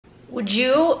Would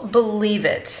you believe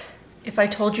it if I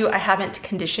told you I haven't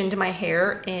conditioned my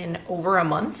hair in over a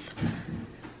month?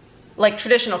 Like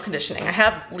traditional conditioning. I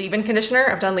have leave-in conditioner,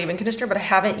 I've done leave-in conditioner, but I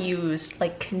haven't used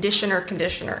like conditioner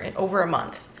in over a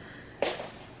month.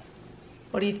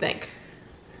 What do you think?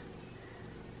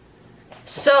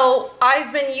 So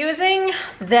I've been using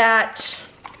that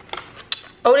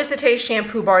Eau de Sète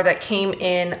shampoo bar that came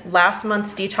in last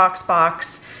month's detox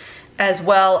box, as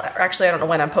well, actually I don't know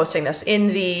when I'm posting this, in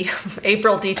the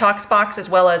April detox box, as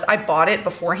well as I bought it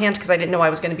beforehand because I didn't know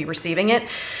I was going to be receiving it.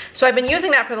 So I've been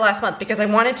using that for the last month because I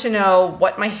wanted to know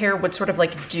what my hair would sort of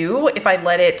like do if I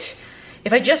let it,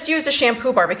 if I just used a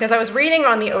shampoo bar, because I was reading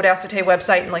on the Eau de Sète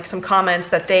website and like some comments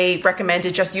that they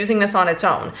recommended just using this on its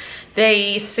own.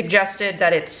 They suggested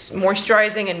that it's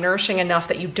moisturizing and nourishing enough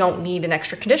that you don't need an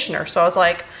extra conditioner. So I was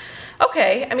like,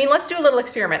 okay, I mean, let's do a little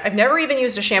experiment. I've never even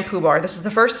used a shampoo bar. This is the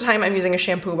first time I'm using a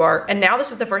shampoo bar, and now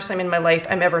this is the first time in my life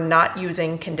I'm ever not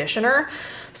using conditioner.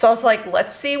 So I was like,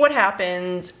 let's see what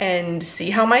happens and see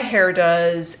how my hair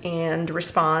does and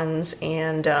responds,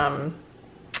 and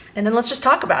then let's just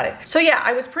talk about it. So yeah,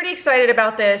 I was pretty excited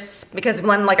about this because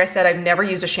when, like I said, I've never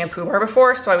used a shampoo bar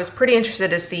before, so I was pretty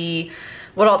interested to see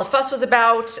what all the fuss was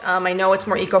about. I know it's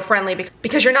more eco-friendly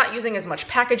because you're not using as much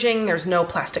packaging, there's no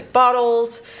plastic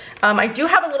bottles. I do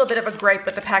have a little bit of a gripe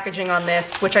with the packaging on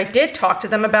this, which I did talk to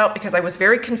them about because I was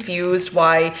very confused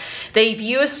why they've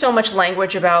used so much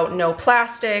language about no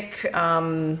plastic,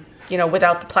 you know,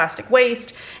 without the plastic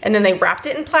waste, and then they wrapped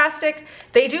it in plastic.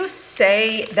 They do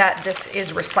say that this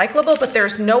is recyclable, but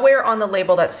there's nowhere on the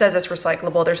label that says it's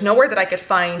recyclable. There's nowhere that I could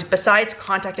find, besides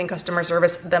contacting customer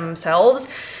service themselves,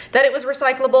 that it was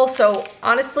recyclable. So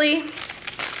honestly,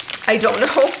 I don't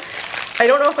know. I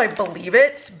don't know if I believe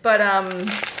it, but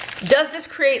does this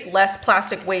create less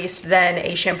plastic waste than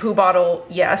a shampoo bottle?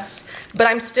 Yes, but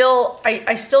I still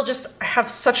just have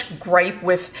such gripe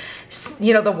with,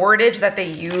 you know, the wordage that they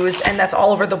used, and that's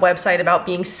all over the website about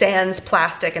being sans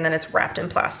plastic, and then it's wrapped in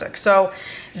plastic. So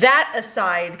that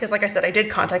aside, because like I said, I did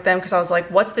contact them because I was like,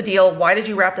 what's the deal? Why did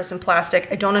you wrap this in plastic?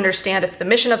 I don't understand if the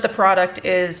mission of the product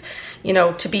is, you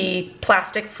know, to be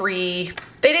plastic free.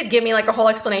 They did give me like a whole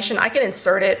explanation. I can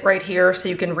insert it right here so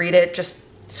you can read it, just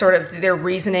sort of their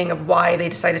reasoning of why they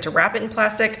decided to wrap it in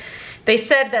plastic. They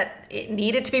said that it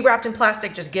needed to be wrapped in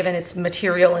plastic just given its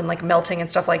material and like melting and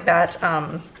stuff like that.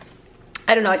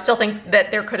 I don't know, I still think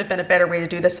that there could have been a better way to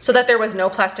do this so that there was no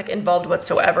plastic involved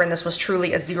whatsoever and this was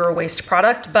truly a zero waste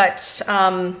product. But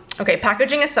okay,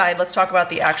 packaging aside, let's talk about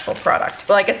the actual product.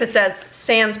 Well, I guess it says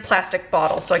sans plastic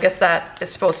bottle, so I guess that is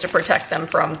supposed to protect them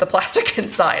from the plastic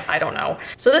inside. I don't know.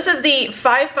 So this is the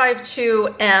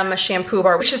 552M shampoo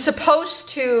bar, which is supposed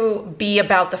to be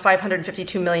about the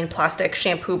 552 million plastic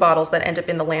shampoo bottles that end up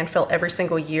in the landfill every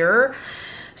single year.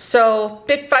 So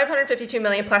 552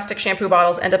 million plastic shampoo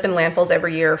bottles end up in landfills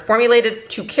every year. Formulated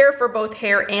to care for both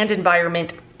hair and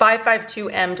environment,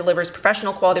 552M delivers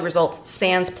professional quality results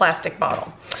sans plastic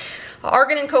bottle.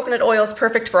 Argan and coconut oil is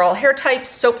perfect for all hair types.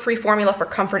 Soap-free formula for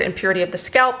comfort and purity of the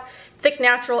scalp. Thick,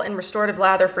 natural, and restorative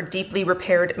lather for deeply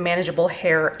repaired, manageable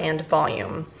hair and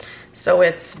volume. So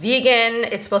it's vegan.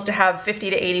 It's supposed to have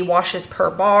 50 to 80 washes per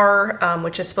bar,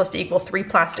 which is supposed to equal 3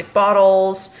 plastic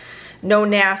bottles. No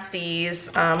nasties.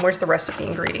 Where's the rest of the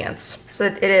ingredients? So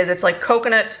it's like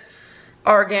coconut,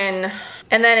 argan,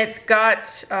 and then it's got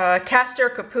castor,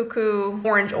 kapuku,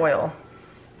 orange oil.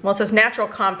 Well, it says natural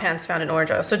compounds found in orange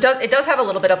oil. So it does have a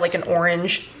little bit of like an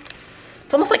orange,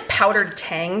 it's almost like powdered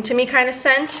tang to me kind of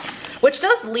scent, which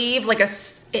does leave like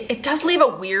it does leave a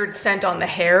weird scent on the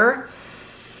hair.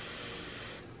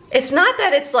 It's not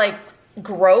that it's like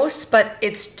gross, but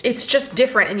it's just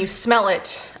different and you smell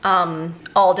it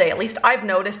all day. At least I've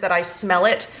noticed that I smell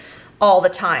it all the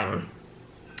time.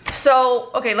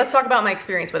 So, okay, let's talk about my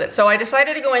experience with it. So I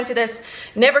decided to go into this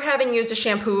never having used a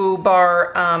shampoo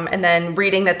bar, and then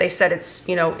reading that they said it's,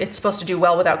 you know, it's supposed to do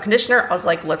well without conditioner. I was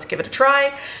like, let's give it a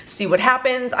try, see what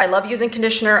happens. I love using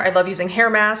conditioner. I love using hair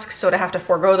masks. So to have to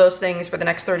forego those things for the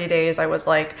next 30 days, I was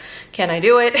like, can I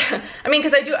do it? I mean,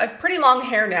 because I have pretty long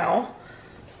hair now.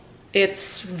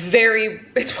 It's way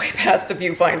past the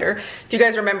viewfinder. If you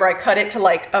guys remember, I cut it to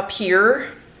like up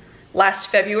here last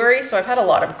February, so I've had a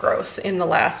lot of growth in the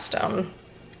last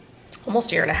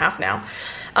almost year and a half now.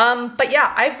 But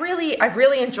yeah, I've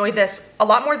really enjoyed this a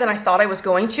lot more than I thought I was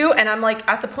going to, and I'm like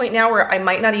at the point now where I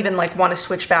might not even like want to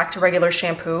switch back to regular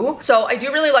shampoo. So I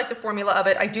do really like the formula of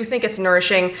it. I do think it's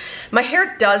nourishing. My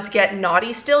hair does get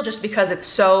knotty still just because it's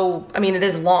so, I mean, it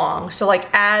is long. So like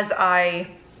as I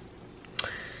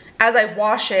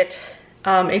wash it,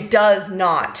 It does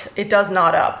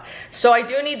not up. So I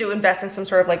do need to invest in some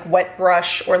sort of like wet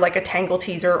brush or like a tangle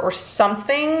teaser or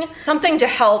something to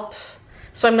help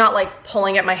so I'm not like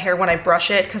pulling at my hair when I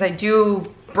brush it, because I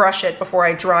do brush it before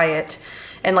I dry it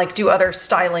and like do other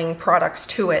styling products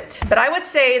to it. But I would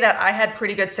say that I had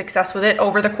pretty good success with it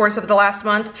over the course of the last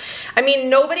month. I mean,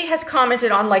 nobody has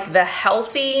commented on like the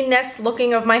healthiness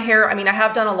looking of my hair. I mean, I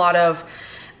have done a lot of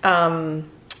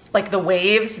like the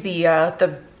waves,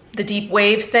 the deep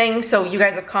wave thing. So you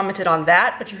guys have commented on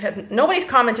that, but nobody's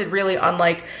commented really on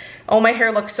like, oh, my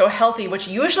hair looks so healthy, which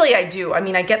usually I do. I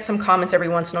mean, I get some comments every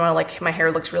once in a while, like my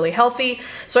hair looks really healthy.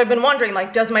 So I've been wondering,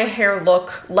 like, does my hair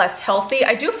look less healthy?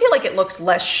 I do feel like it looks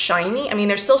less shiny. I mean,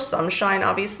 there's still some shine,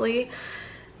 obviously,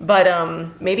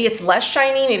 but maybe it's less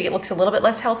shiny. Maybe it looks a little bit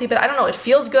less healthy, but I don't know. It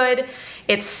feels good.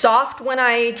 It's soft when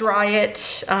I dry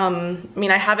it. I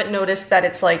mean, I haven't noticed that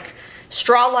it's like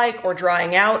straw-like or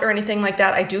drying out or anything like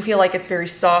that. I do feel like it's very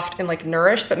soft and like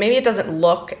nourished, but maybe it doesn't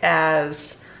look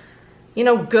as, you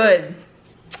know, good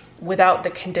without the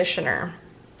conditioner.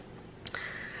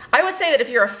 I would say that if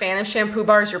you're a fan of shampoo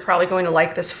bars, you're probably going to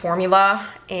like this formula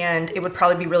and it would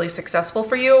probably be really successful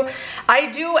for you.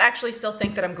 I do actually still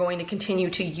think that I'm going to continue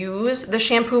to use the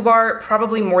shampoo bar,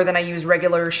 probably more than I use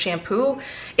regular shampoo.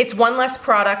 It's one less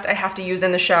product I have to use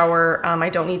in the shower. I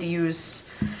don't need to use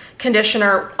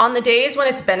conditioner. On the days when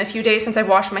it's been a few days since I've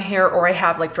washed my hair, or I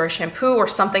have like dry shampoo or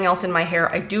something else in my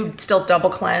hair, I do still double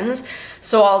cleanse.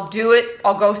 So I'll do it,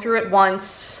 I'll go through it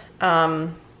once,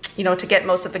 you know, to get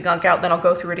most of the gunk out, then I'll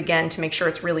go through it again to make sure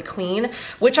it's really clean,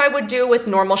 which I would do with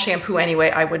normal shampoo anyway.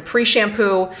 I would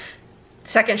pre-shampoo,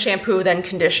 second shampoo, then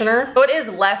conditioner. So it is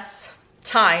less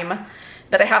time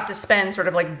that I have to spend sort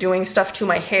of like doing stuff to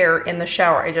my hair in the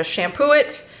shower. I just shampoo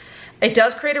it. It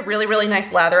does create a really, really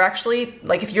nice lather, actually.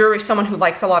 Like if you're someone who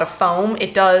likes a lot of foam,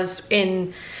 it does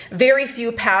in very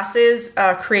few passes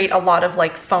create a lot of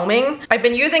like foaming. I've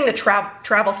been using the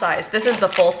travel size. This is the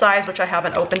full size, which I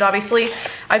haven't opened, obviously.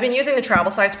 I've been using the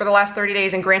travel size for the last 30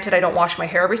 days, and granted, I don't wash my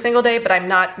hair every single day, but I'm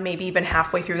not maybe even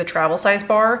halfway through the travel size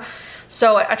bar.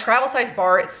 So a travel size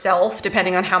bar itself,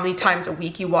 depending on how many times a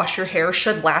week you wash your hair,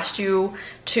 should last you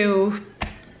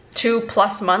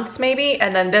 2+ months maybe,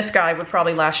 and then this guy would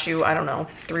probably last you, I don't know,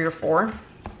 3 or 4,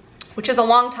 which is a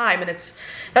long time, and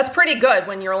that's pretty good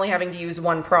when you're only having to use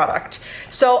one product.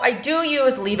 So I do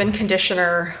use leave-in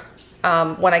conditioner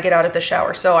when I get out of the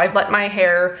shower. So I've let my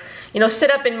hair, you know,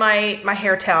 sit up in my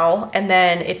hair towel, and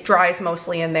then it dries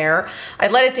mostly in there. I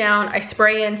let it down, I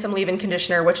spray in some leave-in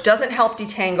conditioner, which doesn't help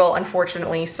detangle,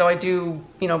 unfortunately, so I do,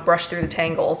 you know, brush through the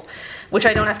tangles, which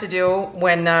I don't have to do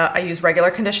when I use regular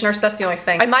conditioner, so that's the only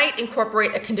thing. I might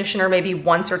incorporate a conditioner maybe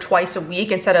once or twice a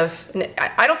week instead of,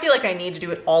 I don't feel like I need to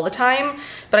do it all the time,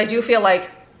 but I do feel like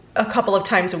a couple of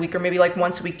times a week, or maybe like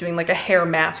once a week, doing like a hair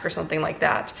mask or something like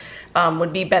that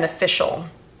would be beneficial.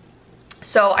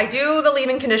 So I do the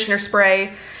leave-in conditioner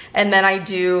spray, and then I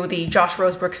do the Josh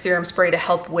Rosebrook serum spray to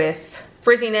help with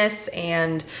frizziness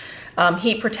and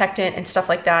heat protectant and stuff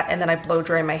like that, and then I blow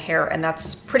dry my hair, and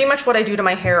that's pretty much what I do to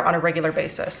my hair on a regular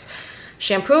basis.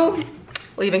 Shampoo,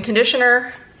 leave-in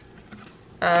conditioner,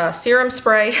 serum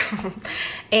spray,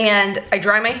 and I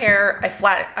dry my hair, I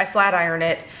flat iron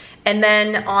it, and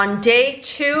then on day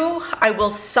 2, I will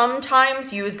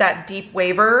sometimes use that deep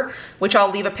waver, which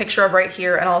I'll leave a picture of right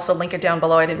here, and I'll also link it down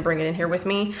below. I didn't bring it in here with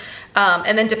me.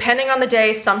 And then depending on the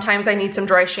day, sometimes I need some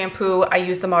dry shampoo. I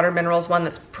use the Modern Minerals one.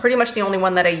 That's pretty much the only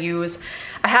one that I use.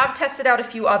 I have tested out a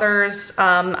few others.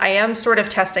 I am sort of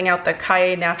testing out the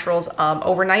Kaye Naturals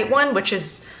overnight one, which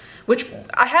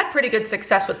I had pretty good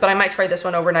success with, but I might try this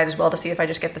one overnight as well to see if I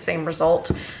just get the same result.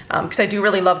 Because I do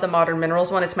really love the Modern Minerals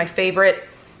one. It's my favorite.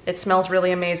 It smells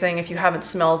really amazing if you haven't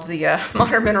smelled the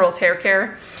Modern Minerals hair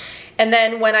care. And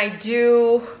then when I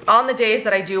do, on the days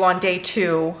that I do on day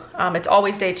 2, it's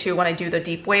always day 2 when I do the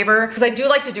deep waver, because I do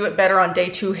like to do it better on day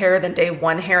 2 hair than day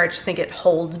 1 hair. I just think it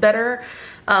holds better.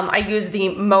 I use the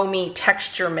Momi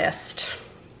Texture Mist.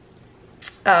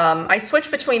 I switch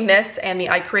between this and the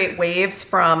I Create Waves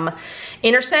from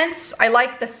Innersense. I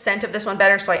like the scent of this one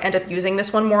better, so I end up using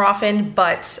this one more often,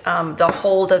 but the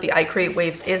hold of the I Create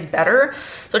Waves is better.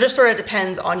 So it just sort of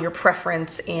depends on your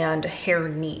preference and hair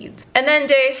needs. And then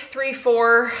day 3,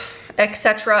 4,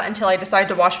 etc. until I decide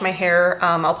to wash my hair.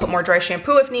 I'll put more dry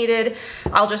shampoo if needed.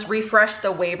 I'll just refresh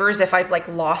the wavers if I've like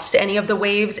lost any of the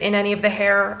waves in any of the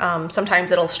hair.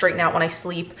 Sometimes it'll straighten out when I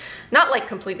sleep. Not like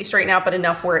completely straighten out, but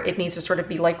enough where it needs to sort of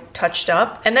be like touched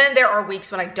up. And then there are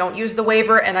weeks when I don't use the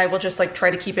waver and I will just like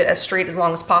try to keep it as straight as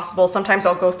long as possible. Sometimes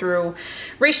I'll go through,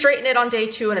 re-straighten it on day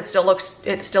 2 and it still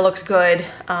looks good.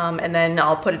 And then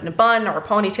I'll put it in a bun or a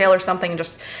ponytail or something and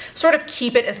just sort of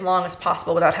keep it as long as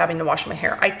possible without having to wash my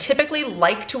hair. I typically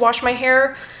like to wash my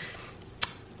hair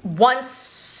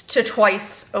once to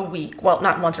twice a week. Well,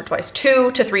 not once or twice,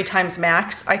 2 to 3 times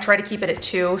max. I try to keep it at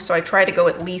 2, so I try to go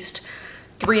at least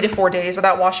 3 to 4 days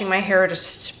without washing my hair,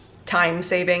 just time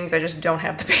savings. I just don't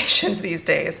have the patience these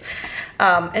days.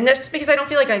 And that's because I don't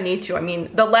feel like I need to. I mean,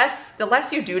 the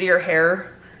less you do to your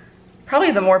hair,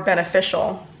 probably the more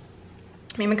beneficial.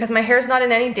 I mean, because my hair is not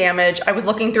in any damage. I was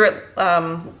looking through it,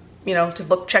 you know,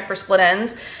 to check for split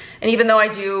ends. And even though I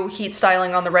do heat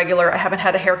styling on the regular, I haven't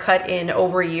had a haircut in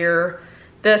over a year.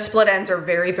 The split ends are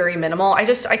very, very minimal. I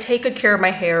take good care of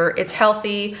my hair. It's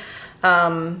healthy.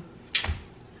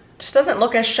 Just doesn't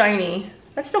look as shiny.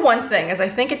 That's the one thing, is I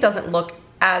think it doesn't look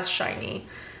as shiny.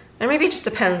 And maybe it just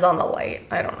depends on the light.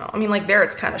 I don't know. I mean, like there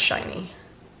it's kind of shiny.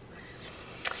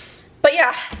 But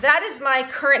yeah, that is my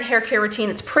current hair care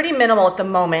routine. It's pretty minimal at the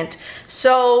moment.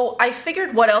 So I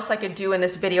figured what else I could do in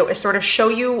this video is sort of show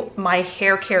you my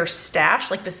hair care stash,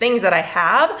 like the things that I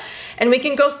have, and we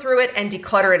can go through it and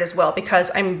declutter it as well, because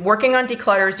I'm working on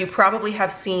declutters. You probably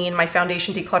have seen my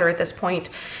foundation declutter at this point.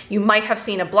 You might have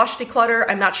seen a blush declutter.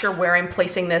 I'm not sure where I'm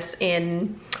placing this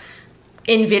in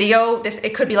video.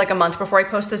 It could be like a month before I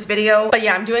post this video. But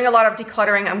yeah, I'm doing a lot of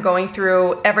decluttering. I'm going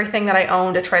through everything that I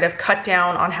own to try to cut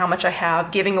down on how much I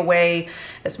have, giving away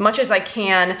as much as I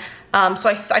can. So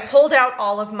I pulled out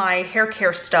all of my hair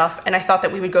care stuff, and I thought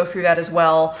that we would go through that as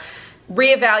well.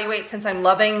 Reevaluate, since I'm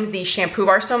loving the shampoo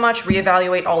bar so much,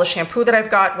 reevaluate all the shampoo that I've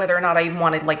got, whether or not I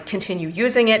want to like continue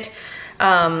using it,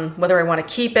 whether I want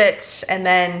to keep it, and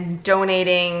then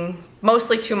donating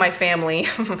mostly to my family,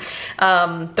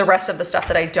 the rest of the stuff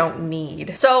that I don't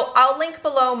need. So I'll link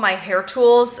below my hair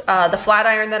tools, the flat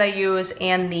iron that I use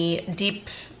and the deep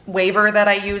waver that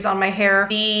I use on my hair.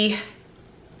 The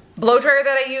blow dryer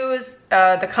that I use,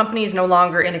 the company is no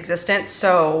longer in existence,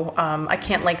 so I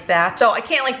can't link that.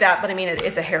 But I mean,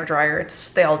 it's a hair dryer.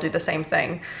 They all do the same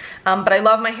thing. But I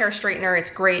love my hair straightener. It's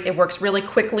great. It works really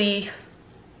quickly.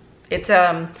 It's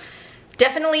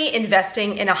definitely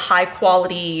investing in a high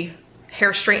quality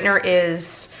hair straightener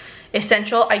is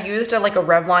essential. I used like a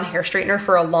Revlon hair straightener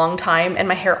for a long time and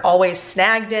my hair always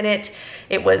snagged in it.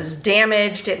 It was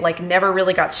damaged. It like never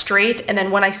really got straight. And then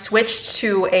when I switched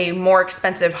to a more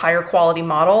expensive, higher quality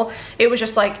model, it was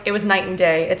just like, it was night and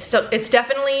day. It's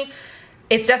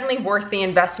definitely worth the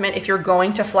investment if you're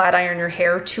going to flat iron your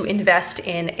hair, to invest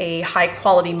in a high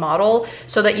quality model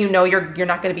so that you know you're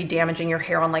not going to be damaging your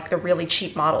hair on like the really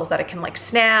cheap models that it can like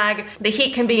snag. The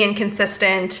heat can be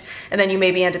inconsistent and then you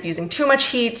maybe end up using too much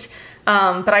heat.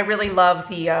 But I really love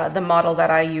the model that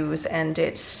I use, and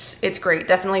it's great.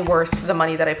 Definitely worth the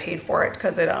money that I paid for it,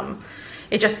 because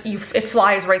it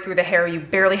flies right through the hair. You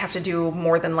barely have to do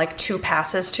more than like 2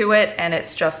 passes to it, and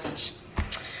it's just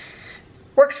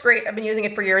works great. I've been using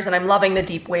it for years and I'm loving the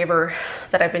deep waver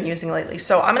that I've been using lately.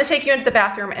 So I'm going to take you into the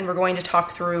bathroom and we're going to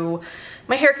talk through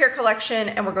my hair care collection,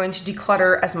 and we're going to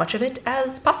declutter as much of it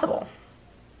as possible.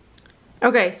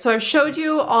 Okay, so I've showed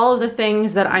you all of the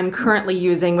things that I'm currently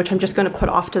using, which I'm just going to put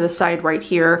off to the side right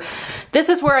here. This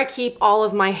is where I keep all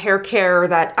of my hair care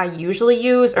that I usually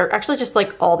use, or actually just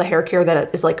like all the hair care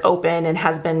that is like open and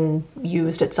has been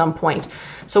used at some point.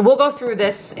 So we'll go through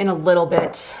this in a little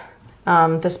bit.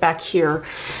 This back here.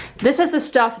 This is the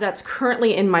stuff that's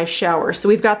currently in my shower. So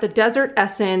we've got the Desert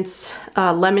Essence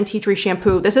Lemon Tea Tree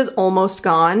Shampoo. This is almost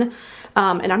gone.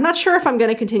 And I'm not sure if I'm going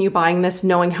to continue buying this,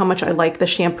 knowing how much I like the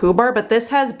shampoo bar, but this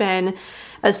has been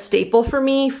a staple for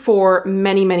me for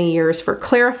many, many years, for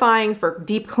clarifying, for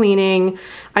deep cleaning.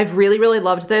 I've really, really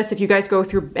loved this. If you guys go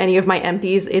through any of my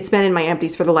empties, it's been in my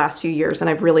empties for the last few years and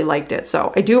I've really liked it.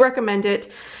 So I do recommend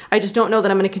it. I just don't know that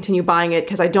I'm going to continue buying it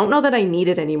because I don't know that I need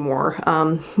it anymore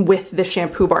with the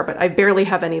shampoo bar, but I barely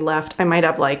have any left. I might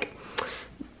have like,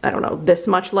 I don't know, this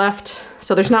much left.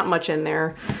 So there's not much in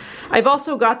there. I've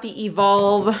also got the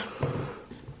Evolve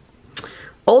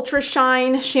Ultra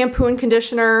Shine shampoo and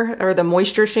conditioner, or the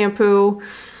moisture shampoo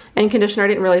and conditioner. I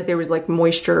didn't realize there was like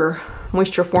moisture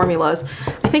formulas.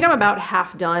 I think I'm about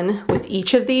half done with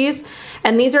each of these,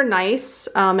 and these are nice,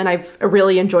 and I've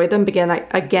really enjoyed them.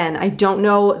 Again, I don't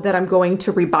know that I'm going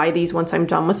to rebuy these once I'm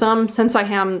done with them. Since I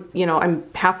am, you know, I'm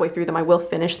halfway through them, I will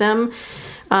finish them.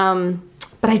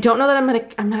 but I don't know that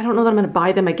I don't know that I'm gonna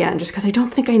buy them again just because I don't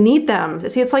think I need them.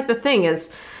 See, it's like the thing is,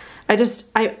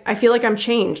 I feel like I'm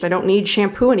changed. I don't need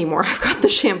shampoo anymore. I've got the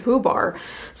shampoo bar.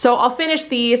 So I'll finish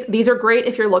these. These are great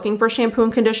if you're looking for shampoo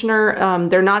and conditioner.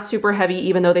 They're not super heavy,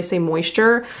 even though they say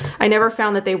moisture. I never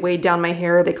found that they weighed down my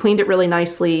hair. They cleaned it really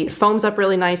nicely. It foams up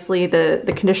really nicely.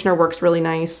 The conditioner works really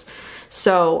nice.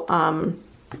 So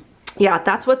yeah,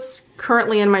 that's what's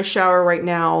currently in my shower right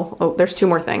now. Oh, there's 2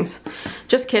 more things.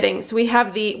 Just kidding. So we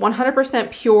have the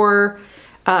 100% pure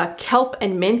kelp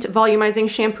and mint volumizing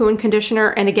shampoo and conditioner,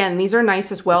 and again, these are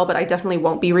nice as well, but I definitely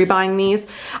won't be rebuying these.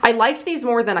 I liked these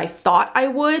more than I thought I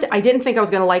would. I didn't think I was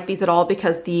gonna like these at all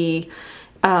because the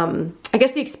I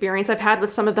guess the experience I've had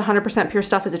with some of the 100% pure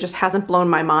stuff is it just hasn't blown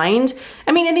my mind.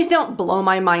 I mean, and these don't blow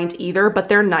my mind either, but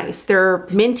they're nice. They're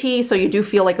minty, so you do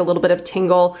feel like a little bit of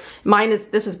tingle.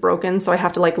 This is broken, so I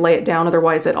have to like lay it down,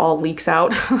 otherwise it all leaks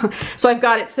out. So I've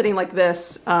got it sitting like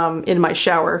this in my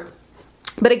shower.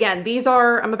 But again, these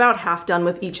are, I'm about half done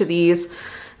with each of these,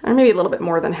 or maybe a little bit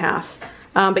more than half.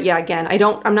 But yeah, again,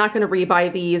 I'm not gonna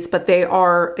rebuy these, but they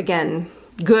are, again,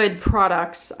 good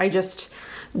products.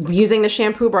 Using the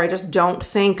shampoo bar, I just don't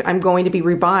think I'm going to be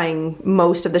rebuying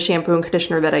most of the shampoo and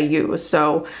conditioner that I use.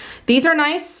 So these are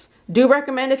nice. Do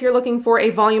recommend if you're looking for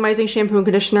a volumizing shampoo and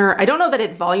conditioner. I don't know that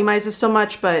it volumizes so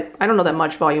much, but I don't know that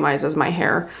much volumizes my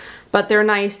hair. But they're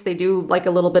nice. They do like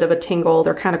a little bit of a tingle.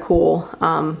 They're kind of cool.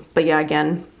 But yeah,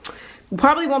 again,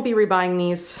 probably won't be rebuying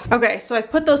these. Okay, so I've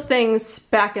put those things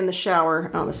back in the shower.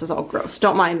 Oh, this is all gross.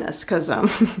 Don't mind this, because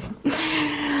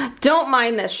don't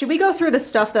mind this. Should we go through the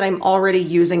stuff that I'm already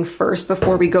using first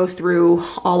before we go through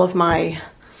all of my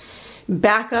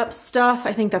backup stuff?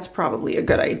 I think that's probably a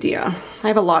good idea. I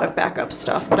have a lot of backup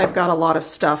stuff, but I've got a lot of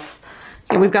stuff.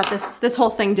 And we've got this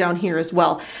whole thing down here as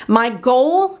well. My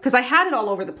goal, because I had it all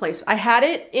over the place. I had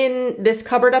it in this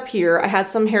cupboard up here. I had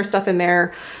some hair stuff in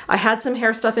there. I had some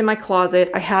hair stuff in my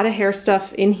closet. I had a hair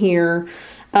stuff in here.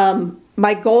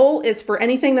 My goal is for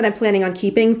anything that I'm planning on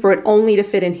keeping, for it only to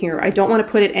fit in here. I don't want to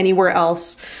put it anywhere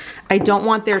else. I don't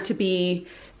want there to be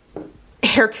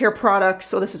hair care products.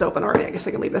 So this is open already. I guess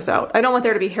I can leave this out. I don't want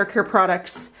there to be hair care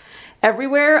products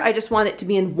everywhere. I just want it to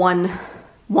be in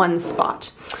one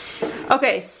spot.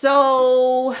 Okay,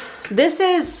 so this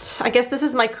is, I guess this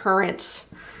is my current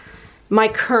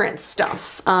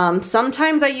stuff.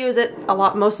 Sometimes I use it a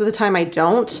lot, most of the time I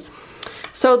don't.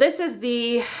 So this is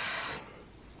the,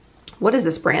 what is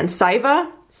this brand? Saiva,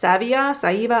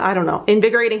 I don't know.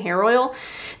 Invigorating hair oil.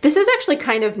 This is actually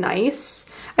kind of nice.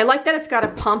 I like that it's got a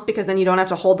pump because then you don't have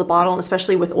to hold the bottle, and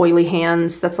especially with oily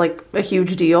hands, that's like a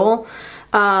huge deal.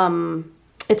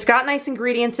 It's got nice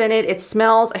ingredients in it. It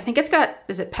smells, I think it's got,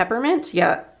 is it peppermint?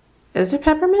 Yeah. Is it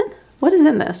peppermint? What is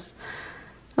in this?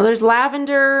 Well, there's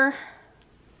lavender.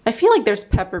 I feel like there's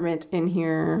peppermint in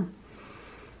here.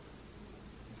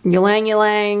 Ylang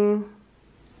ylang.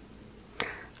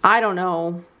 I don't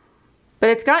know.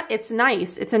 But it's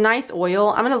nice. It's a nice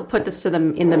oil. I'm gonna put this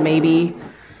in the maybe.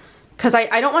 Because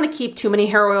I don't want to keep too many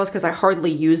hair oils because I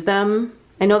hardly use them.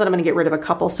 I know that I'm gonna get rid of a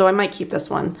couple, so I might keep this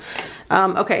one.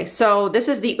 Okay, so this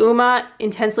is the Uma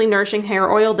Intensely Nourishing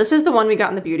Hair Oil. This is the one we got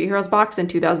in the Beauty Heroes box in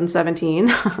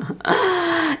 2017.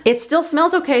 It still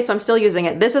smells okay, so I'm still using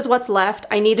it. This is what's left.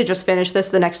 I need to just finish this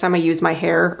the next time I use my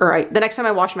hair, or the next time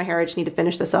I wash my hair, I just need to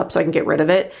finish this up so I can get rid of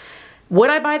it. Would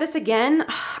I buy this again?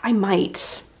 I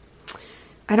might.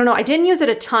 I don't know, I didn't use it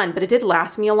a ton, but it did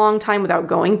last me a long time without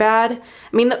going bad.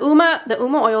 I mean, the Uma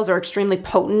oils are extremely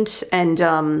potent, and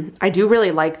I do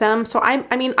really like them. So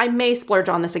I mean, I may splurge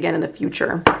on this again in the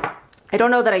future. I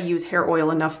don't know that I use hair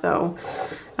oil enough though.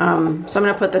 So I'm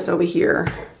gonna put this over here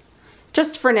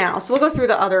just for now. So we'll go through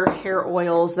the other hair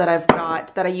oils that I've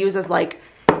got that I use as like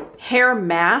hair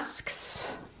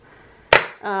masks.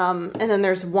 And then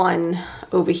there's one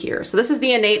over here. So this is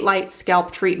the Innate Light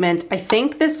Scalp Treatment. I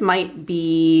think this might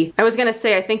be, I was gonna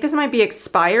say, I think this might be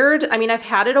expired. I mean, I've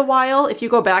had it a while. If you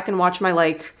go back and watch my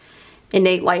like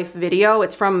Innate Life video,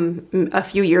 it's from a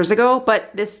few years ago, but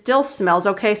this still smells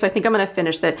okay, so I think I'm gonna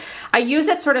finish that. I use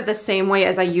it sort of the same way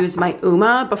as I use my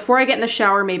Uma. Before I get in the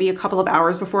shower, maybe a couple of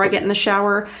hours before I get in the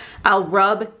shower, I'll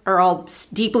rub, or I'll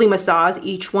deeply massage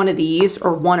each one of these,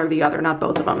 or one or the other, not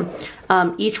both of them,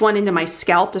 each one into my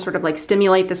scalp to sort of like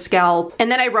stimulate the scalp. And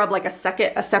then I rub like a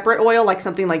separate oil, like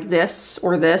something like this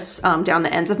or this, down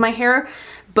the ends of my hair.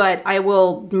 But I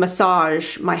will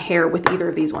massage my hair with either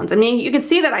of these ones. I mean, you can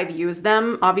see that I've used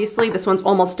them, obviously. This one's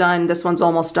almost done, this one's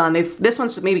almost done. This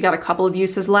one's maybe got a couple of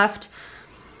uses left.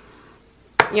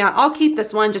 Yeah, I'll keep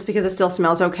this one just because it still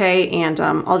smells okay, and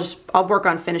I'll work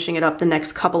on finishing it up the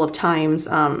next couple of times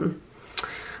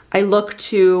I look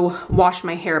to wash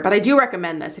my hair. But I do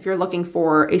recommend this if you're looking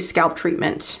for a scalp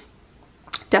treatment.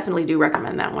 Definitely do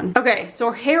recommend that one. Okay,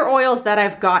 so hair oils that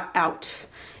I've got out.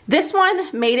 This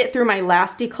one made it through my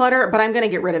last declutter, but I'm gonna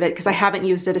get rid of it because I haven't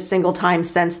used it a single time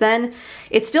since then.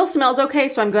 It still smells okay,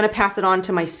 so I'm gonna pass it on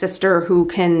to my sister who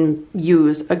can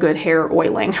use a good hair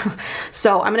oiling.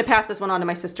 So I'm gonna pass this one on to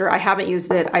my sister. I haven't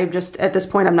used it. I just, at this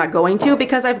point, I'm not going to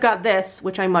because I've got this,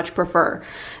 which I much prefer.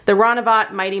 The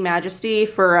Ranavat Mighty Majesty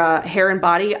for hair and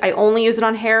body. I only use it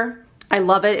on hair. I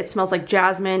love it. It smells like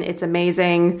jasmine. It's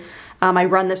amazing. I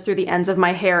run this through the ends of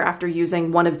my hair after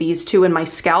using one of these two in my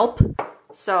scalp.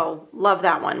 So love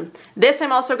that one. This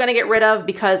I'm also gonna get rid of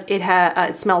because it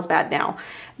smells bad now.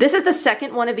 This is the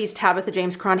second one of these Tabitha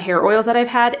James Cron hair oils that I've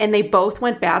had, and they both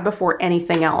went bad before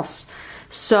anything else.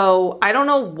 So I don't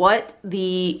know what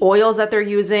the oils that they're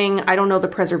using. I don't know the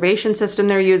preservation system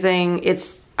they're using.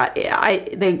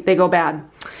 They go bad.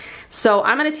 So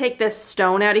I'm gonna take this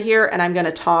stone out of here and I'm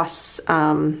gonna toss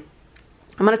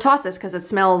this because it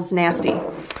smells nasty.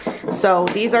 So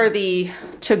these are the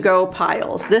to-go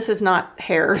piles. This is not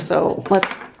hair, so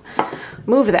let's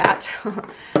move that.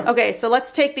 Okay, so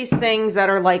let's take these things that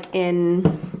are like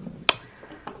in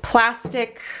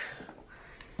plastic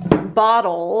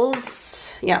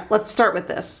bottles. Yeah, let's start with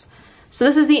this. So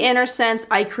this is the Inner Sense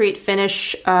I Create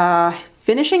Finish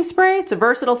finishing spray. It's a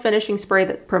versatile finishing spray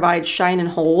that provides shine and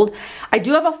hold. I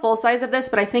do have a full size of this,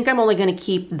 but I think I'm only gonna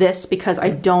keep this because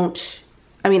I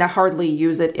hardly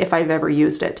use it if I've ever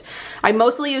used it. I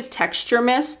mostly use texture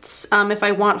mists if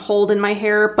I want hold in my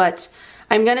hair, but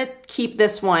I'm gonna keep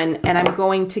this one and I'm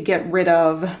going to get rid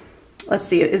of, let's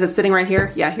see, is it sitting right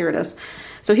here? Yeah, here it is.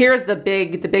 So here's the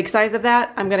big size of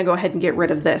that. I'm gonna go ahead and get rid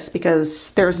of this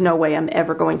because there's no way I'm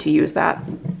ever going to use that.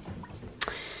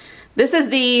 This is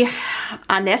the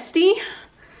Anesti.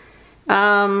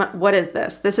 What is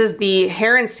this? This is the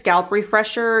Hair and Scalp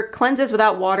Refresher. Cleanses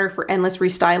without water for endless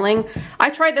restyling. I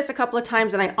tried this a couple of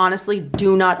times and I honestly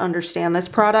do not understand this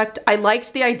product. I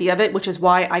liked the idea of it, which is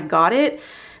why I got it,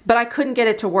 but I couldn't get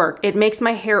it to work. It makes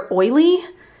my hair oily,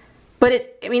 but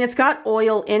it's got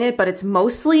oil in it, but it's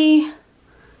mostly, I'm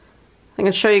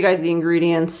gonna show you guys the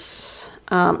ingredients.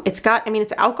 It's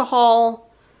alcohol.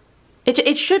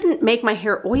 It shouldn't make my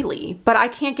hair oily, but I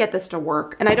can't get this to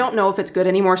work. And I don't know if it's good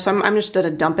anymore, so I'm just gonna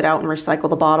dump it out and recycle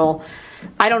the bottle.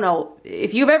 I don't know.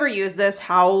 If you've ever used this,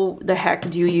 how the heck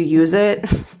do you use it?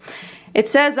 It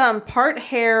says part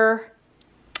hair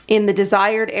in the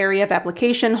desired area of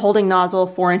application, holding nozzle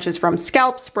 4 inches from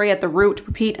scalp, spray at the root,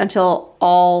 repeat on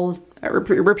all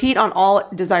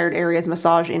desired areas,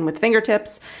 massage in with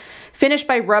fingertips. Finish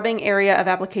by rubbing area of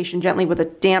application gently with a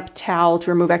damp towel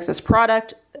to remove excess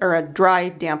product, or a dry,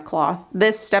 damp cloth.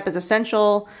 This step is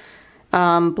essential.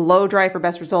 Blow dry for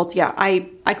best results. Yeah,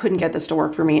 I couldn't get this to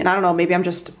work for me. And I don't know, maybe I'm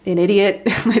just an idiot.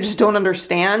 I just don't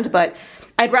understand, but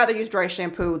I'd rather use dry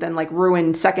shampoo than like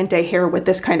ruin second day hair with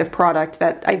this kind of product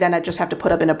that I just have to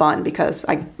put up in a bun because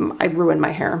I ruined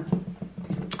my hair.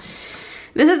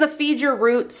 This is the Feed Your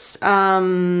Roots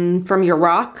from Your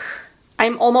Rock.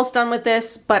 I'm almost done with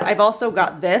this, but I've also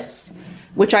got this,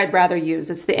 which I'd rather use.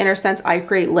 It's the Inner Sense I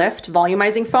Create Lift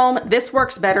Volumizing Foam. This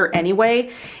works better anyway.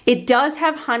 It does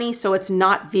have honey, so it's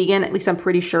not vegan. At least I'm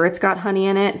pretty sure it's got honey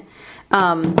in it.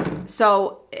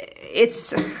 So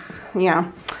it's, yeah.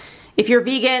 If you're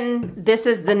vegan, this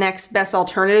is the next best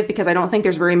alternative because I don't think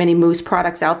there's very many mousse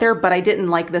products out there, but I didn't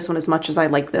like this one as much as I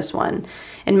like this one.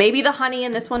 And maybe the honey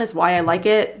in this one is why I like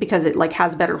it, because it like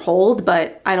has better hold,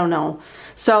 but I don't know.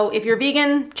 So if you're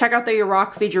vegan, check out the Your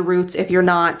Rock Feed Your Roots. If you're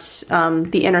not,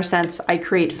 the Inner Sense I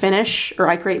Create Finish or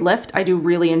I Create Lift, I do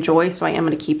really enjoy, so I am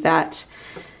gonna keep that.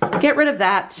 Get rid of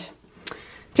that.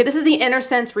 Okay, this is the Inner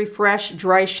Sense Refresh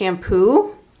Dry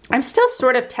Shampoo. I'm still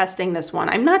sort of testing this one.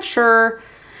 I'm not sure.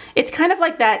 It's kind of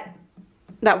like the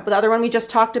other one we just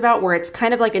talked about, where it's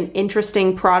kind of like an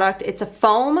interesting product. It's a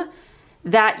foam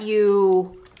that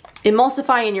you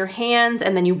emulsify in your hands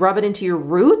and then you rub it into your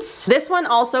roots. This one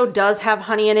also does have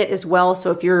honey in it as well,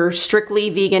 so if you're strictly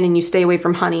vegan and you stay away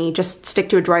from honey, just stick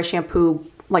to a dry shampoo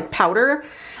like powder.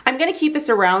 I'm gonna keep this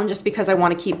around just because I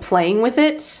want to keep playing with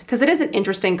it, because it is an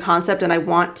interesting concept and I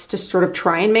want to sort of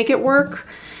try and make it work.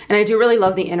 And I do really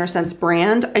love the Inner Sense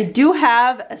brand. I do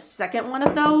have a second one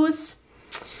of those.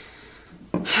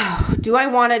 Do I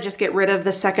want to just get rid of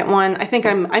the second one? I think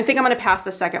I'm gonna pass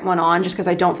the second one on just because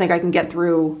I don't think I can get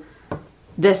through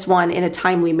this one in a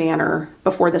timely manner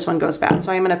before this one goes bad.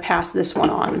 So I'm gonna pass this one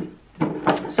on.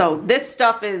 So this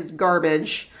stuff is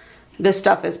garbage. This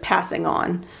stuff is passing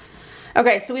on.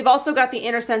 Okay, so we've also got the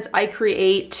Inner Sense I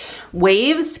Create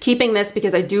Waves. Keeping this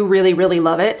because I do really, really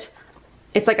love it.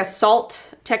 It's like a salt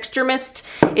texture mist.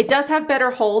 It does have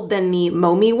better hold than the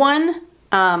Momi one.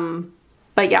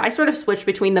 But yeah, I sort of switched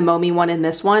between the Momi one and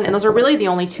this one, and those are really the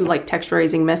only two like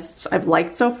texturizing mists I've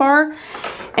liked so far.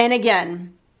 And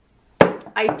again,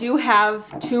 I do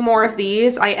have 2 more of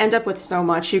these. I end up with so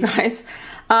much, you guys.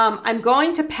 I'm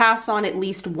going to pass on at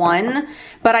least one,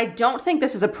 but I don't think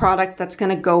this is a product that's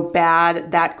gonna go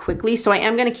bad that quickly. So I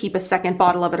am gonna keep a second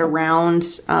bottle of it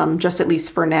around, just at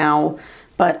least for now,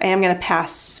 but I am gonna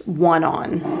pass one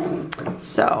on.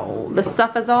 So the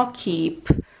stuff is I'll keep.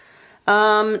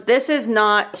 This is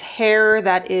not hair,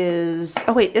 that is,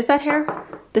 oh wait, is that hair?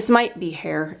 This might be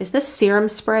hair. Is this serum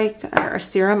spray or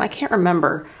serum? I can't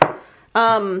remember.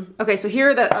 Okay, so here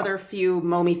are the other few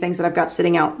Momi things that I've got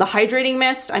sitting out. The hydrating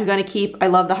mist, I'm gonna keep. I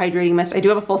love the hydrating mist. I do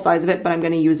have a full size of it, but I'm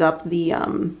gonna use up the,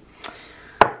 I'm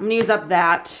gonna use up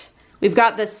that. We've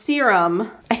got the serum.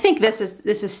 I think this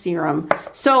is serum.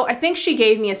 So I think she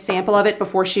gave me a sample of it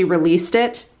before she released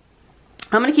it.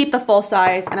 I'm gonna keep the full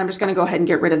size, and I'm just gonna go ahead and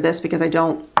get rid of this because I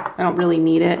don't really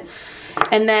need it.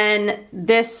 And then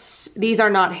these are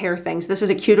not hair things. This is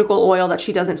a cuticle oil that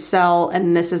she doesn't sell,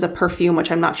 and this is a perfume,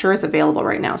 which I'm not sure is available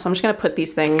right now. So I'm just gonna put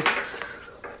these things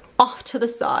off to the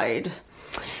side.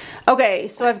 Okay,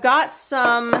 so I've got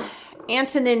some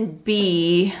Antonin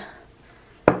B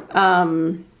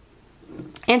stuff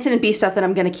that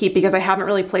I'm gonna keep because I haven't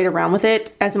really played around with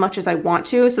it as much as I want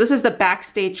to. So this is the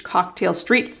Backstage Cocktail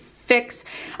Street Fix.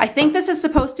 I think this is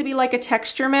supposed to be like a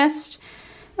texture mist.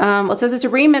 It says it's a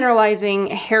remineralizing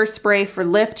hairspray for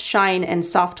lift, shine, and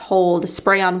soft hold.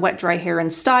 Spray on wet, dry hair in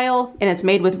style. And it's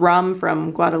made with rum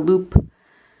from Guadalupe.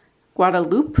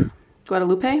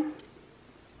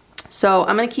 So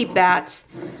I'm gonna keep that.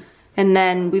 And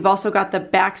then we've also got the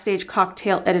Backstage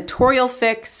Cocktail Editorial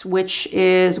Fix, which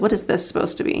is, what is this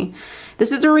supposed to be?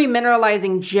 This is a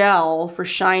remineralizing gel for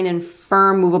shine and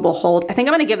firm movable hold. I think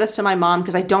I'm gonna give this to my mom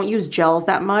because I don't use gels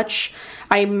that much.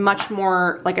 I'm much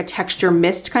more like a texture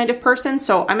mist kind of person.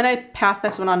 So I'm gonna pass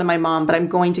this one on to my mom, but I'm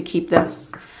going to keep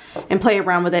this and play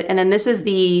around with it. And then this is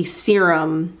the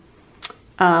serum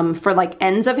for like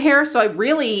ends of hair. So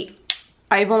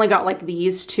I've only got like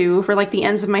these two for like the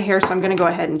ends of my hair, so I'm gonna go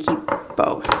ahead and keep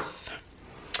both.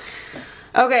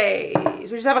 Okay, so we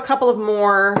just have a couple of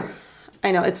more.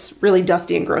 I know it's really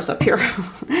dusty and gross up here.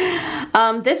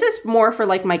 This is more for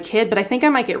like my kid, but I think I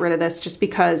might get rid of this just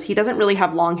because he doesn't really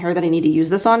have long hair that I need to use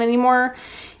this on anymore.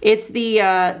 It's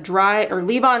the dry or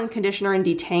leave-on conditioner and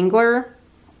detangler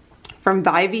from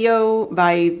Vivio,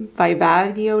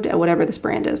 whatever this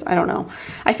brand is. I don't know.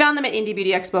 I found them at Indie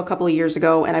Beauty Expo a couple of years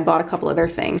ago, and I bought a couple of their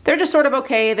things. They're just sort of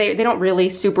okay. They don't really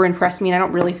super impress me, and I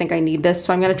don't really think I need this,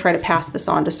 so I'm gonna try to pass this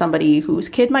on to somebody whose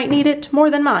kid might need it more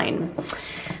than mine.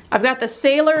 I've got the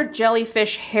Sailor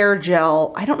Jellyfish Hair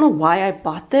Gel. I don't know why I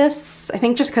bought this. I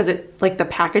think just because it, like the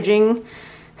packaging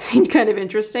seemed kind of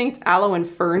interesting. It's aloe and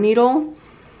fir needle.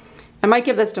 I might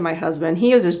give this to my husband. He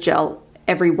uses gel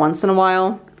every once in a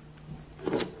while.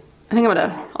 I think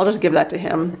I'll just give that to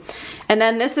him. And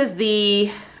then this is the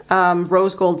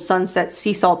Rose Gold Sunset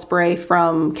Sea Salt Spray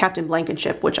from Captain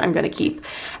Blankenship, which I'm gonna keep.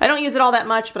 I don't use it all that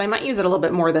much, but I might use it a little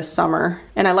bit more this summer.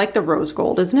 And I like the rose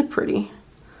gold, isn't it pretty?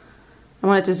 I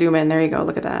want it to zoom in, there you go,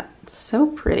 look at that. So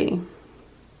pretty.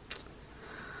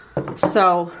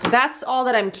 So that's all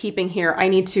that I'm keeping here. I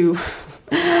need to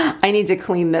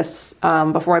clean this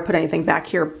before I put anything back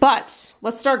here. But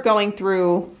let's start going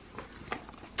through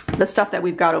the stuff that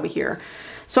we've got over here.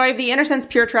 So I have the InnerSense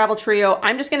Pure Travel Trio.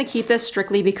 I'm just gonna keep this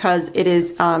strictly because it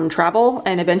is travel,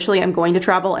 and eventually I'm going to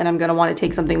travel and I'm gonna wanna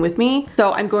take something with me.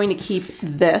 So I'm going to keep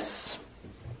this.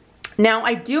 Now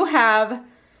I do have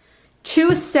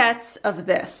 2 sets of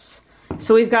this.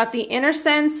 So we've got the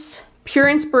InnerSense Pure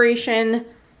Inspiration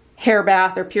Hair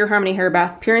Bath, or Pure Harmony Hair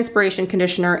Bath, Pure Inspiration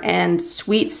Conditioner, and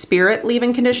Sweet Spirit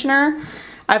Leave-In Conditioner.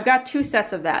 I've got 2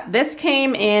 sets of that. This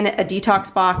came in a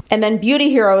detox box, and then Beauty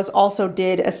Heroes also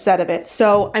did a set of it.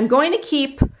 So I'm going to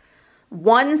keep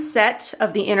 1 set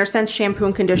of the InnerSense shampoo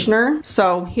and conditioner.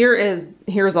 So here's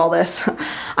all this.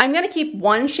 I'm gonna keep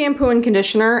 1 shampoo and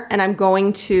conditioner, and I'm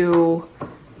going to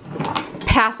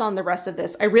pass on the rest of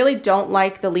this. I really don't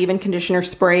like the leave-in conditioner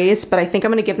sprays, but I think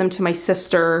I'm gonna give them to my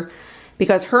sister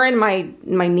because her and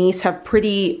my niece have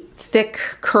pretty thick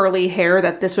curly hair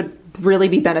that this would really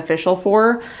be beneficial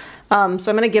for. So I'm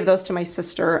gonna give those to my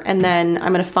sister, and then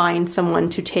I'm gonna find someone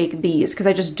to take these because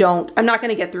I'm not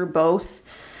gonna get through both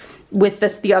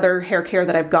with the other hair care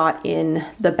that I've got in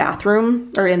the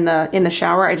bathroom or in the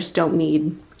shower. I don't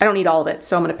need all of it.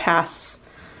 So I'm gonna pass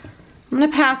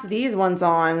these ones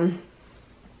on.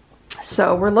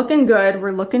 So we're looking good,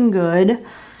 we're looking good.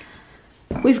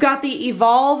 We've got the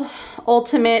Evolve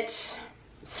Ultimate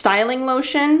Styling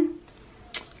Lotion.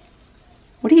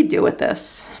 What do you do with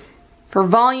this? For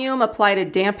volume, apply to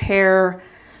damp hair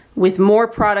with more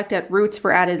product at roots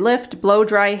for added lift. Blow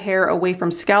dry hair away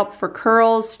from scalp. For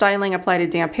curls, styling, apply to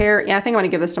damp hair. Yeah, I think I'm gonna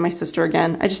give this to my sister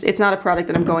again. It's not a product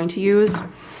that I'm going to use.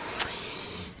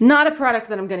 Not a product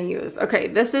that I'm gonna use. Okay,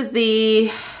 this is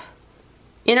the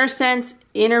Inner Sense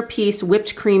Inner Peace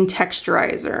Whipped Cream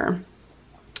Texturizer.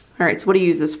 All right, so what do you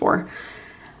use this for?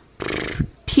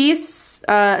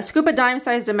 Scoop a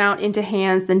dime-sized amount into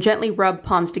hands, then gently rub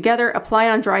palms together. Apply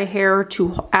on dry hair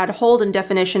to add hold and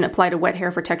definition. Apply to wet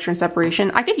hair for texture and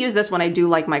separation. I could use this when I do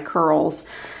like my curls.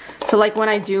 So like when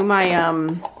I do my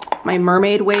my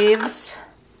mermaid waves,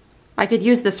 I could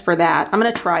use this for that. I'm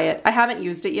gonna try it. I haven't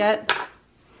used it yet.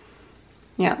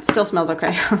 Yeah, it still smells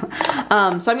okay. So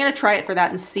I'm gonna try it for that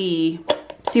and see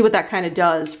what that kind of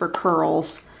does for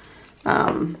curls.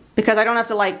 Because I don't have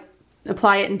to like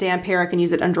apply it in damp hair. I can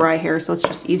use it on dry hair, so it's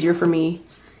just easier for me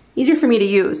to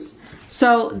use.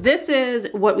 So this is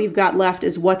what we've got left,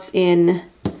 is what's in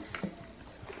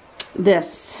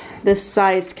this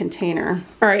sized container.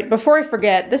 All right, before I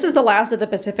forget, this is the last of the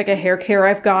Pacifica hair care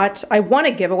I've got. I won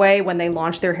a giveaway when they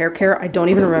launched their hair care. I don't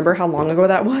even remember how long ago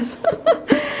that was.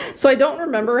 So I don't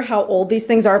remember how old these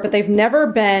things are, but they've never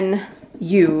been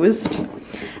used.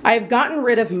 I've gotten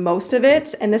rid of most of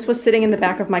it, and this was sitting in the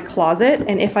back of my closet,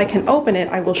 and if I can open it,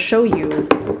 I will show you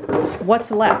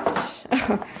what's left.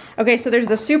 Okay, so there's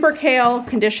the Super Kale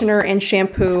conditioner and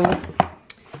shampoo.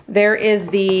 There is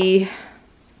the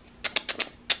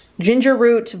Ginger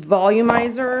Root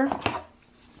volumizer,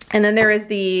 and then there is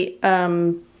the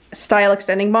Style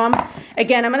Extending Balm.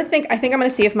 Again, I think I'm gonna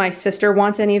see if my sister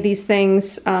wants any of these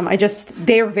things.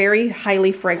 They're very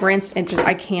highly fragranced, and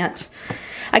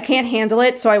I can't handle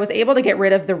it. So I was able to get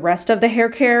rid of the rest of the hair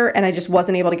care, and I just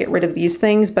wasn't able to get rid of these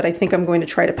things, but I think I'm going to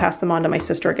try to pass them on to my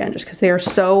sister again, just because they are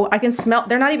so, I can smell,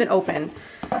 they're not even open.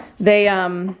 They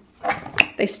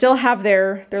still have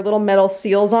their little metal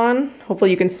seals on.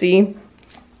 Hopefully you can see.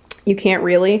 You can't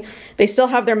really. They still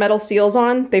have their metal seals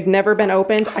on. They've never been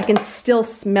opened. I can still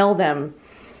smell them.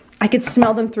 I could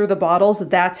smell them through the bottles.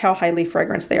 That's how highly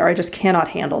fragranced they are. I just cannot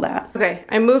handle that. Okay,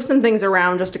 I moved some things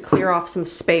around just to clear off some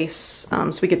space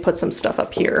so we could put some stuff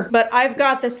up here. But I've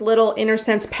got this little Inner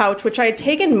Sense pouch, which I had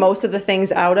taken most of the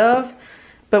things out of.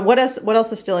 But what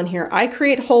else is still in here? I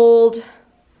Create Hold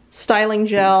styling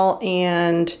gel,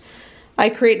 and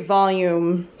I Create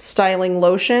Volume styling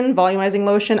lotion, volumizing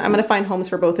lotion. I'm gonna find homes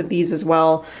for both of these as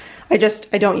well. I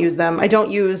don't use them. I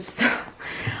don't use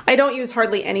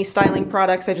hardly any styling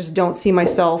products. I just don't see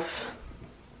myself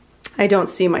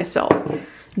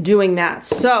doing that.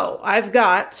 So I've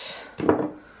got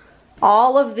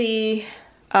all of the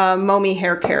Momi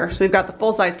hair care. So we've got the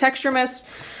full-size texture mist,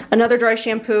 another dry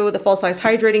shampoo, the full-size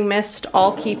hydrating mist,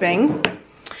 all keeping.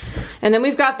 And then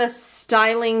we've got the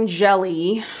styling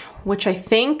jelly, which I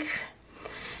think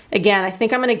I'm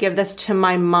gonna give this to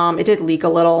my mom. It did leak a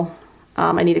little.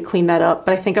 I need to clean that up,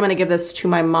 but I think I'm gonna give this to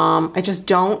my mom. I just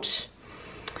don't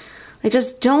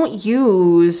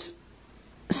use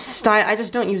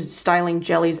styling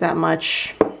jellies that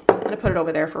much. I'm gonna put it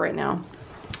over there for right now.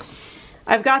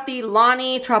 I've got the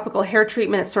Lani Tropical Hair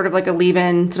Treatment. It's sort of like a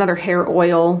leave-in. It's another hair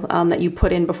oil that you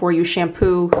put in before you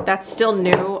shampoo. That's still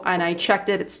new, and I checked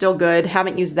it. It's still good.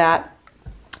 Haven't used that,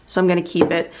 so I'm gonna keep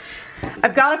it.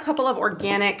 I've got a couple of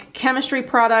organic chemistry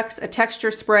products, a texture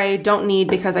spray, don't need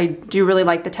because I do really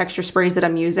like the texture sprays that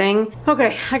I'm using.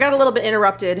 Okay, I got a little bit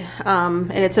interrupted,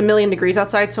 and it's 1,000,000 degrees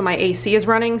outside, so my AC is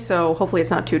running, so hopefully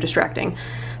it's not too distracting.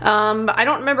 I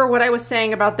don't remember what I was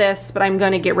saying about this, but I'm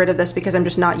gonna get rid of this because I'm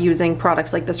just not using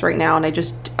products like this right now, and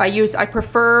I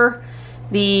prefer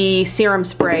the serum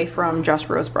spray from Just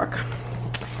Rosebrook.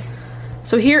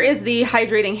 So here is the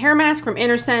hydrating hair mask from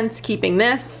Inner Sense, keeping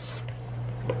this.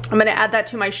 I'm gonna add that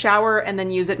to my shower and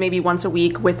then use it maybe once a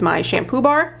week with my shampoo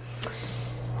bar.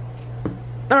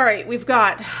 All right,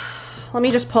 let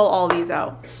me just pull all these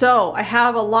out. So I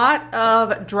have a lot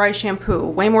of dry shampoo,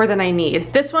 way more than I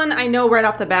need. This one I know right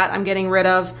off the bat I'm getting rid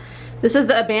of. This is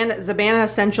the Zabana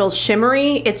Essentials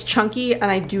Shimmery. It's chunky and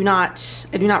I do not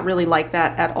really like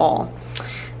that at all.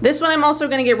 This one I'm also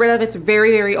gonna get rid of. It's very,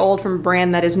 very old, from a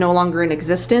brand that is no longer in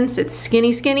existence. It's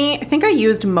Skinny Skinny. I think I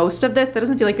used most of this. That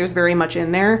doesn't feel like there's very much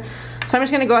in there. So I'm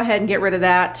just gonna go ahead and get rid of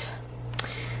that.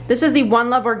 This is the One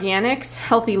Love Organics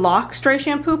Healthy Locks Dry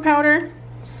Shampoo Powder.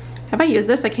 Have I used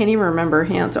this? I can't even remember.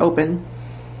 Yeah, it's open.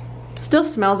 Still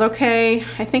smells okay.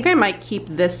 I think I might keep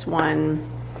this one.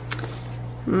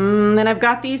 Then I've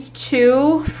got these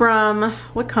two from,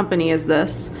 what company is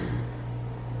this?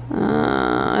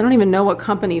 I don't even know what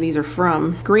company these are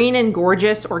from. Green and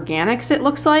Gorgeous Organics, it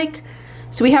looks like.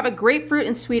 So we have a grapefruit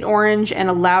and sweet orange and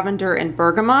a lavender and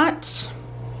bergamot.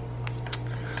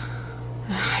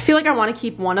 I feel like I want to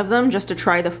keep one of them just to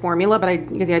try the formula, but I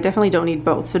definitely don't need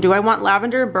both. So do I want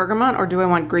lavender, bergamot, or do I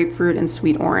want grapefruit and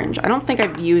sweet orange? I don't think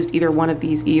I've used either one of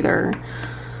these either.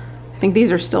 I think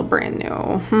these are still brand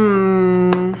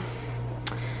new.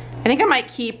 I think I might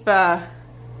keep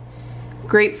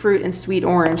grapefruit and sweet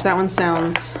orange. That one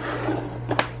sounds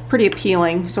pretty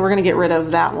appealing, so we're gonna get rid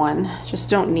of that one. Just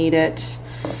don't need it.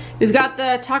 We've got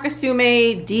the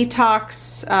Takasume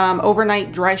Detox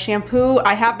Overnight Dry Shampoo.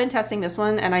 I have been testing this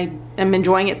one and I am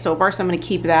enjoying it so far, so I'm gonna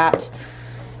keep that.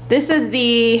 This is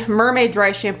the Mermaid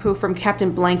Dry Shampoo from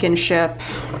Captain Blankenship.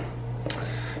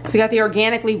 We got the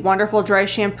Organically Wonderful Dry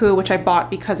Shampoo, which I bought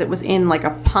because it was in like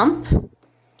a pump.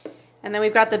 And then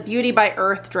we've got the Beauty by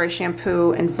Earth Dry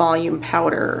Shampoo and Volume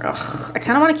Powder. Ugh, I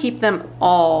kind of want to keep them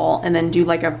all and then do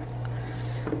like a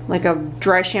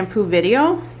dry shampoo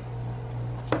video.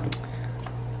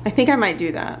 I think I might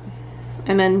do that.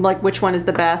 And then like which one is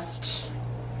the best,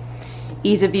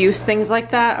 ease of use, things like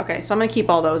that. Okay, so I'm gonna keep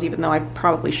all those even though I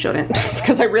probably shouldn't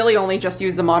because I really only just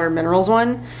use the Modern Minerals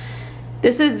one.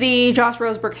 This is the Josh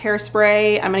Rosebrook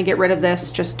Hairspray. I'm gonna get rid of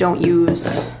this, just don't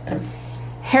use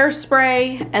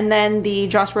hairspray. And then the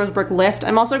Josh Rosebrook Lift.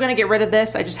 I'm also gonna get rid of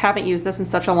this. I just haven't used this in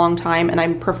such a long time and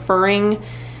I'm preferring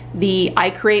the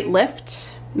I Create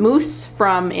Lift mousse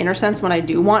from InnerSense when I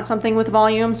do want something with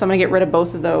volume, so I'm gonna get rid of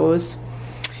both of those.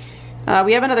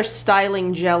 We have another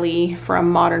styling jelly from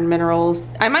Modern Minerals.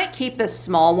 I might keep this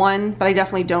small one, but I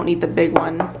definitely don't need the big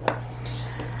one.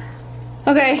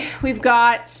 Okay, we've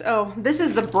got, oh, this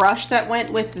is the brush that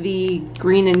went with the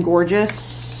Green and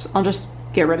Gorgeous. I'll just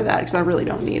get rid of that because I really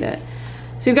don't need it.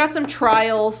 So we've got some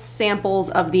trial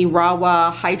samples of the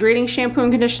Rawa Hydrating Shampoo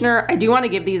and Conditioner. I do want to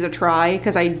give these a try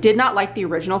because I did not like the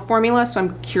original formula, so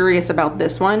I'm curious about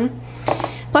this one.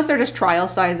 Plus they're just trial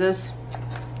sizes.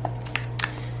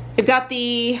 We've got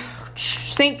the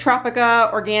St.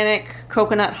 Tropica Organic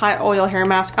Coconut Hot Oil Hair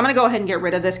Mask. I'm gonna go ahead and get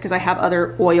rid of this because I have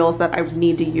other oils that I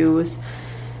need to use.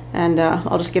 And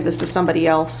I'll just give this to somebody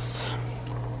else.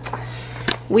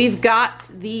 We've got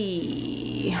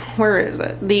the, where is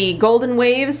it? The Golden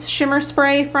Waves Shimmer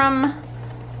Spray from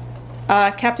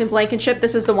Captain Blankenship.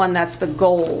 This is the one that's the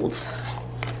gold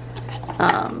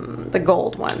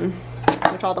one,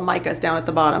 which all the mica is down at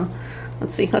the bottom.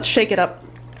 Let's see, let's shake it up.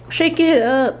 Shake it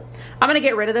up. I'm gonna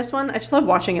get rid of this one. I just love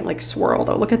watching it like swirl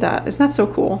though. Look at that, isn't that so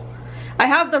cool? I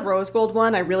have the rose gold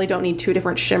one. I really don't need two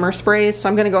different shimmer sprays, so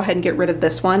I'm gonna go ahead and get rid of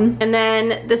this one. And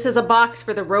then this is a box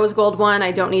for the rose gold one.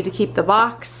 I don't need to keep the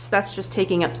box. That's just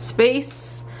taking up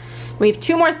space. We have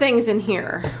two more things in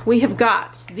here. We have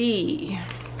got the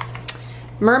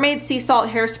Mermaid Sea Salt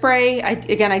Hairspray.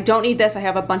 Again, I don't need this. I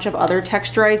have a bunch of other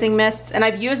texturizing mists, and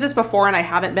I've used this before and I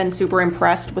haven't been super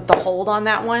impressed with the hold on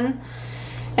that one.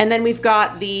 And then we've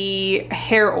got the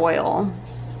hair oil.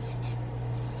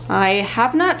 I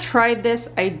have not tried this,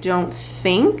 I don't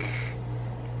think.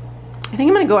 I think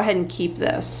I'm gonna go ahead and keep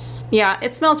this. Yeah,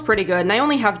 it smells pretty good. And I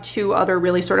only have two other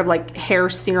really sort of like hair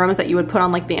serums that you would put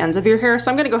on like the ends of your hair. So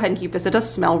I'm gonna go ahead and keep this. It does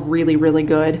smell really, really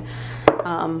good.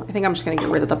 I think I'm just gonna get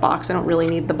rid of the box. I don't really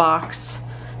need the box.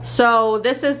 So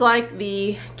this is like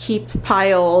the keep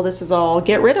pile. This is all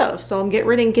get rid of. So I'm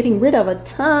getting rid of a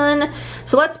ton.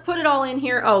 So let's put it all in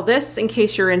here. Oh, this, in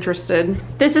case you're interested,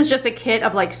 this is just a kit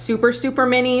of like super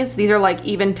minis. These are like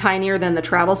even tinier than the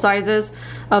travel sizes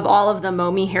of all of the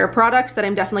Momi hair products that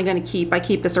I'm definitely gonna keep. I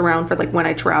keep this around for like when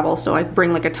I travel. So I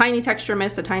bring like a tiny texture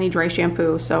mist, a tiny dry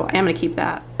shampoo. So I am gonna keep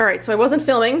that. All right, so I wasn't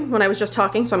filming when I was just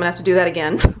talking, so I'm gonna have to do that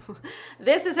again.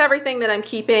 This is everything that I'm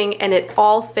keeping, and it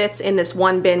all fits in this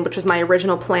one bin, which was my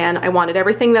original plan. I wanted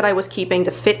everything that I was keeping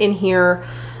to fit in here.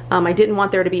 I didn't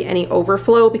want there to be any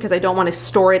overflow because I don't want to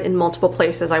store it in multiple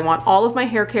places. I want all of my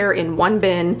hair care in one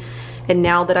bin, and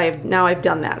now I've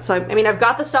done that. So I mean, I've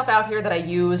got the stuff out here that I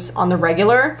use on the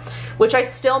regular, which I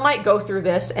still might go through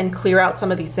this and clear out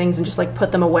some of these things and just like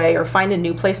put them away or find a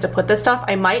new place to put this stuff.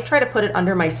 I might try to put it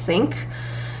under my sink,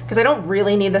 because I don't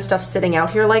really need this stuff sitting out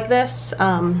here like this.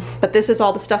 But this is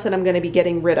all the stuff that I'm gonna be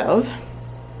getting rid of.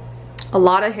 A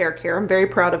lot of hair care. I'm very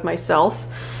proud of myself.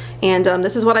 And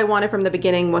this is what I wanted from the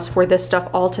beginning, was for this stuff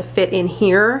all to fit in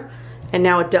here. And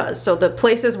now it does. So the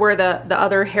places where the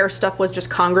other hair stuff was just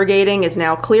congregating is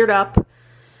now cleared up.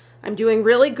 I'm doing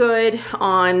really good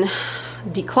on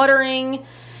decluttering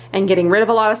and getting rid of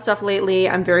a lot of stuff lately.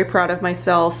 I'm very proud of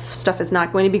myself. Stuff is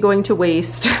not going to be going to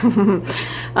waste.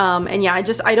 And yeah,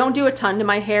 I don't do a ton to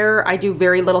my hair. I do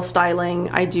very little styling.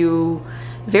 I do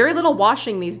very little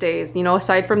washing these days, you know,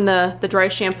 aside from the dry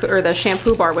shampoo or the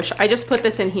shampoo bar, which I just put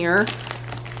this in here.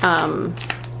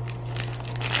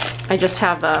 I just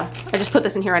have I just put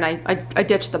this in here and I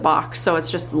ditched the box, so it's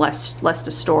just less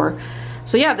to store.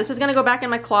 So yeah, this is gonna go back in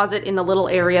my closet in the little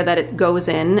area that it goes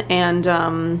in, and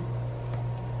I'll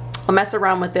mess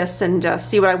around with this and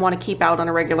see what I want to keep out on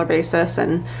a regular basis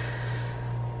and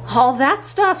all that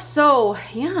stuff. So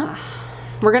yeah,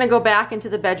 we're gonna go back into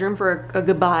the bedroom for a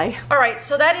goodbye. All right,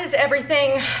 so that is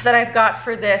everything that I've got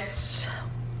for this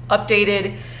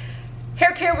updated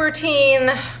hair care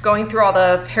routine, going through all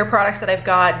the hair products that I've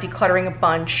got, decluttering a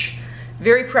bunch.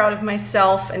 Very proud of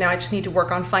myself, and now I just need to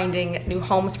work on finding new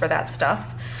homes for that stuff.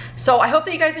 So I hope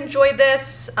that you guys enjoyed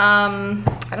this. I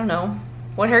don't know,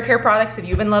 what hair care products have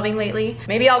you been loving lately?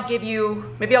 Maybe I'll give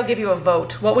you a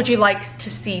vote. What would you like to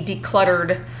see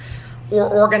decluttered or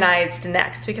organized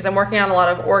next? Because I'm working on a lot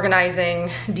of organizing,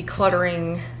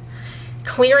 decluttering,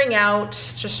 clearing out.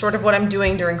 It's just sort of what I'm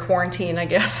doing during quarantine, I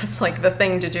guess. It's like the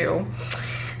thing to do.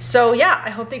 So yeah, I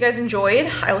hope that you guys enjoyed.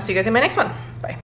 I will see you guys in my next one. Bye.